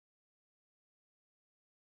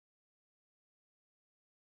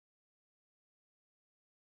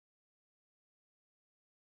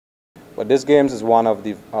But this games is one of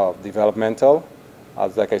the developmental.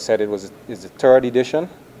 As like I said, is the third edition,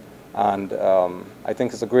 and I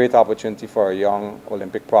think it's a great opportunity for young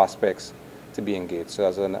Olympic prospects to be engaged. So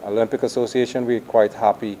as an Olympic association, we're quite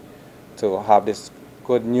happy to have this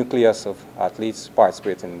good nucleus of athletes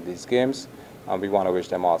participate in these games, and we want to wish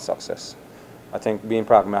them all success. I think being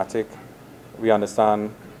pragmatic, we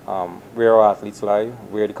understand where our athletes lie,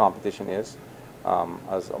 where the competition is.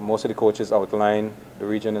 As most of the coaches outline, the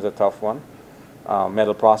region is a tough one.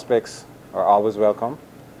 Medal prospects are always welcome.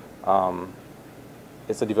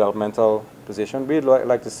 It's a developmental position. We'd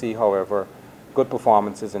like to see, however, good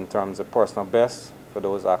performances in terms of personal best for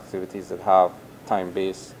those activities that have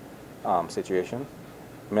time-based situation.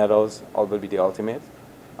 Medals will be the ultimate.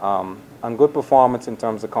 And good performance in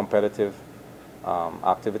terms of competitive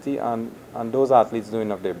activity, and those athletes doing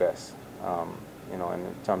of their best. You know,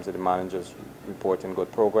 in terms of the managers reporting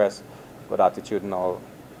good progress, good attitude in all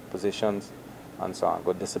positions, and so on,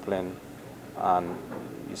 good discipline. And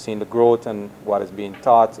you've seen the growth and what is being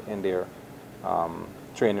taught in their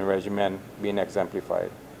training regimen being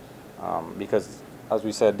exemplified. Because, as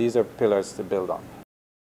we said, these are pillars to build on.